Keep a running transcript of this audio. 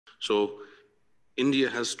So India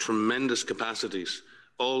has tremendous capacities.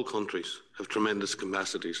 All countries have tremendous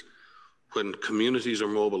capacities. When communities are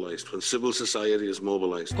mobilized, when civil society is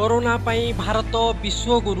mobilized. Corona पाई भारत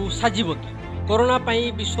विश्व गुरु साजिब कि corona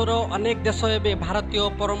पाई विश्वर अनेक देश एवं भारतीय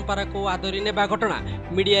परंपरा को आदरी नेबा घटना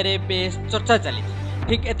मीडिया रे बेस चर्चा चली।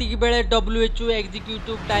 ठीक एतिक बेले WHO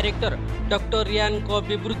executive director doctor Riyan को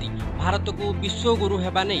विवृत्ति भारत को विश्व गुरु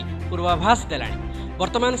हेबा नै पूर्वाभास देलानी।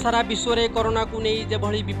 वर्तमान सारा विश्व रे कोरोना को नहीं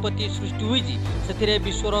जेभली विपत्ति सृष्टि होईची सेथिरे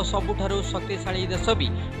विश्वर सबुठारु शक्तिशाली देश भी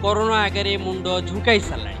कोरोना आगे मुंड झुकाई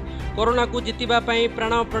सारलानी। कोरोना को जितिबा पाई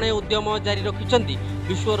प्राणपणे उद्यम जारी रखिछंती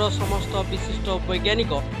विश्वर समस्त विशिष्ट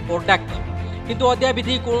वैज्ञानिक और डाक्टर, किंतु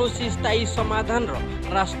अद्याविधि कौन स्थायी समाधान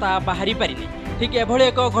रास्ता बाहरी पारिनी। ठीक एभली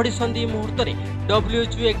एक घड़ीसंधि मुहूर्त में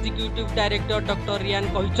WHO executive director doctor Riyan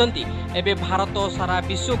कहिसंती एबे भारत सारा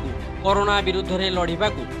विश्व को कोरोना विरुद्ध रे लढिबा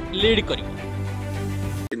को lead करिवो।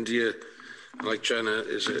 India, like China,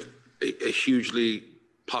 is a hugely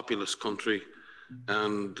populous country,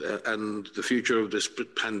 and the future of this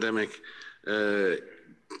pandemic,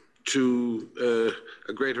 to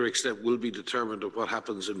a greater extent, will be determined of what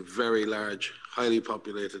happens in very large, highly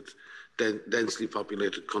populated, densely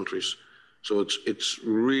populated countries. So it's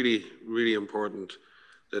really, really important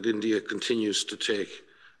that India continues to take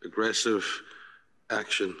aggressive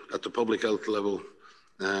action at the public health level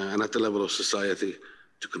and at the level of society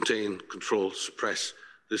to contain, control, suppress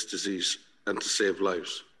this disease and to save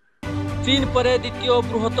lives. चीन परे द्वितीय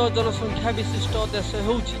बृहत जनसंख्या विशिष्ट देश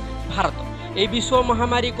होउछि भारत। ए विश्व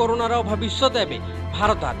महामारी कोरोनार भविष्यत एबे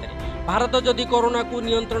भारत हाथ। भारत जदि कोरोना को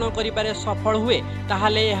नियंत्रण करिबारे सफल हुए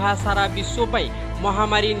ताहाले यह सारा विश्व पई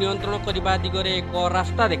महामारी नियंत्रण करिबा दिगरे एक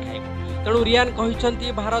रास्ता देखाइब। तेणु रियान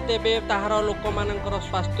कहिसंती भारत एबे ताहार लोकमानकर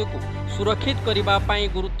स्वास्थ्य को सुरक्षित करिबा पई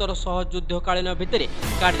गुरुतर सह युद्धकालीन भितरे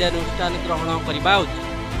कार्यानुष्ठान ग्रहण करिबा उचित।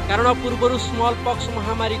 कारण पूर्व स्मॉल पॉक्स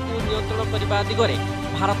महामारी को नियंत्रण करने दिगरे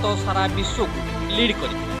भारत सारा विश्व को लीड कर।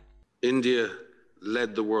 India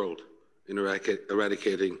led the world in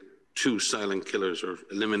eradicating two silent killers or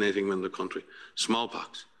eliminating them in the country.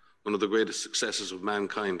 Smallpox, one of the greatest successes of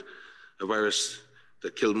mankind, a virus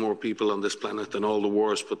that killed more people on this planet than all the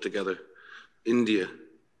wars put together. India,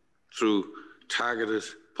 through targeted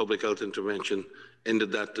public health intervention,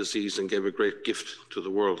 ended that disease and gave a great gift to the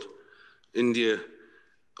world. India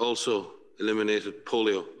also eliminated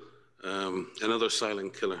polio, another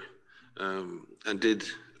silent killer, and did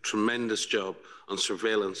a tremendous job on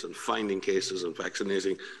surveillance and finding cases and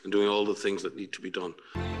vaccinating and doing all the things that need to be done.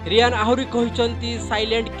 Riyan आहुरी कहिसंती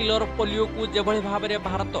silent killer polio को जेभली भाबरे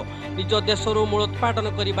भारत निज देशरु मूलोत्पादन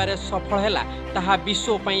करिबारे सफल हैला ताहा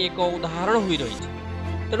विश्व पई एक उदाहरण होई रहिछि।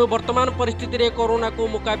 तेणु वर्तमान परिस्थिति रे कोरोना को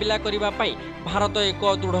मुकाबिला करिबा पई भारत एक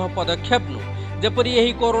दृढ़ पदक्षेप नु जेपरि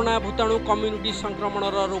एही कोरोना भूताणु कम्युनिटी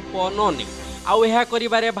संक्रमणर रूप न ने आउ एहा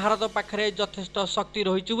करिबारे भारत पाखरे यथेष्ट शक्ति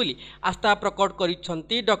रहिछि बोली आस्था प्रकट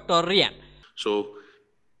करिसंती doctor Riyan. So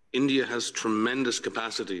India has tremendous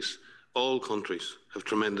capacities. All countries have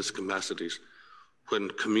tremendous capacities. When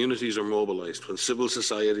communities are mobilized, when civil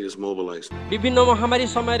society is mobilized. विभिन्न महामारी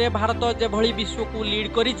समय रे भारत जेभली विश्व को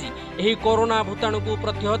लीड करिछि एही कोरोना भूताणु को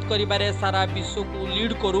प्रतिहत करिबारे सारा विश्व को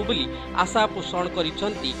लीड करू बोली आशा पोषण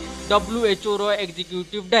करिसंती WHO रो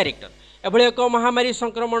एग्जीक्यूटिव डायरेक्टर। एभली एक महामारी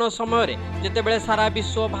संक्रमण समय रे जेतेबेले सारा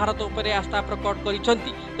विश्व भारत उपरे आस्था प्रकट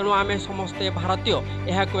करिसंती तेणु आमे समस्ते भारतीय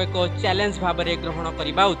एहाको एक चैलेंज भाबरे ग्रहण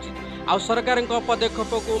करिबा उचित। आ सरकार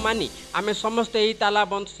पदक्षेप को मानी आमे समस्ते एही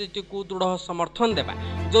तालाबंद स्थिति को दृढ़ समर्थन देबा।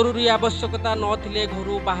 जरूरी आवश्यकता नथिले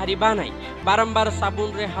घरु बाहरिबा नाही। बारंबार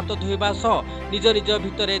साबुन रे हाथ धोइबा सह निज निज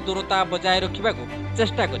भितरे दूरता बजाय रखिबा को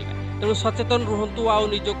चेष्टा करिबा। तेणु सचेतन रुहंतु आ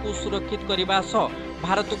निजको सुरक्षित करिबा सह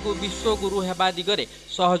भारत को विश्व गुरु हेबा दिगरे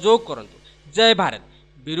सहयोग करंतु। जय भारत।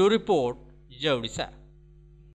 ब्यूरो रिपोर्ट, जय ओडिशा।